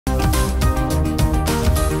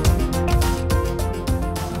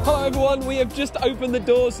everyone, we have just opened the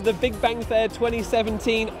doors to the Big Bang Fair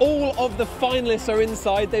 2017. All of the finalists are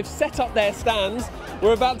inside. They've set up their stands.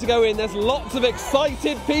 We're about to go in. There's lots of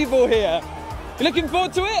excited people here. You looking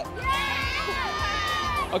forward to it?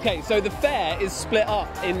 Yeah! Okay, so the fair is split up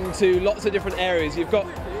into lots of different areas. You've got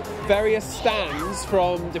various stands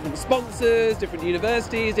from different sponsors, different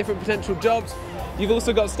universities, different potential jobs. You've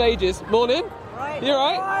also got stages. Morning. Right. You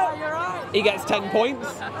all right? You're right. He gets 10 points.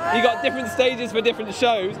 You got different stages for different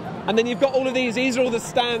shows. And then you've got all of these. These are all the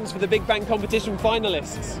stands for the Big Bang competition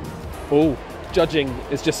finalists. Oh, judging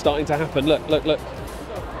is just starting to happen. Look, look, look.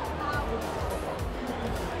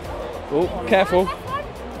 Oh, careful.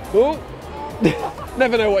 Oh,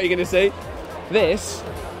 never know what you're going to see. This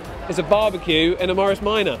is a barbecue in a Morris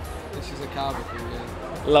Minor. This is a barbecue,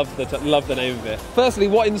 yeah. Love the name of it. Firstly,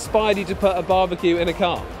 what inspired you to put a barbecue in a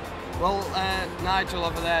car? Well, Nigel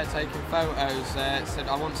over there taking photos said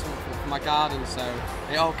I want something for my garden, so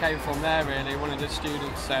it all came from there really. One of the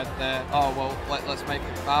students said, oh well, let's make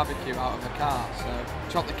a barbecue out of a car. So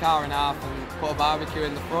chop the car in half and put a barbecue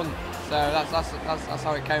in the front. So that's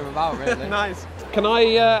how it came about really. Nice. Can I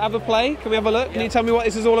have a play? Can we have a look? Can you tell me what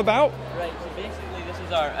this is all about? Right, so basically this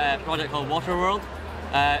is our project called Water World.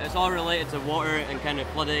 It's all related to water and kind of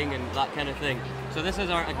flooding and that kind of thing. So this is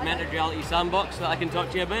our augmented reality sandbox that I can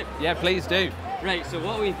talk to you about. Yeah, please do. Right, so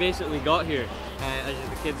what we've basically got here, as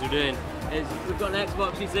the kids are doing, is we've got an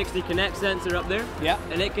Xbox 360 Kinect sensor up there. Yeah.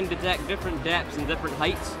 And it can detect different depths and different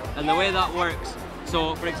heights. And the way that works,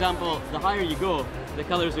 so for example, the higher you go, the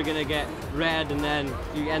colours are going to get red and then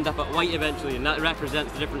you end up at white eventually, and that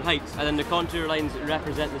represents the different heights. And then the contour lines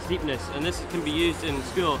represent the steepness. And this can be used in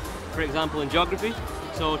school, for example in geography.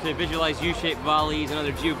 So to visualise U-shaped valleys and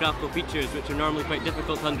other geographical features which are normally quite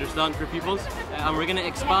difficult to understand for pupils. And we're going to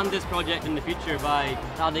expand this project in the future by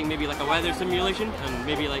adding maybe like a weather simulation and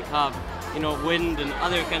maybe like have, you know, wind and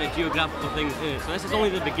other kind of geographical things in it. So this is only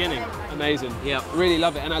the beginning. Amazing. Yeah. Really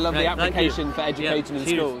love it, and I love the Right, thank you. application for education in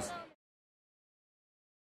Cheers. schools.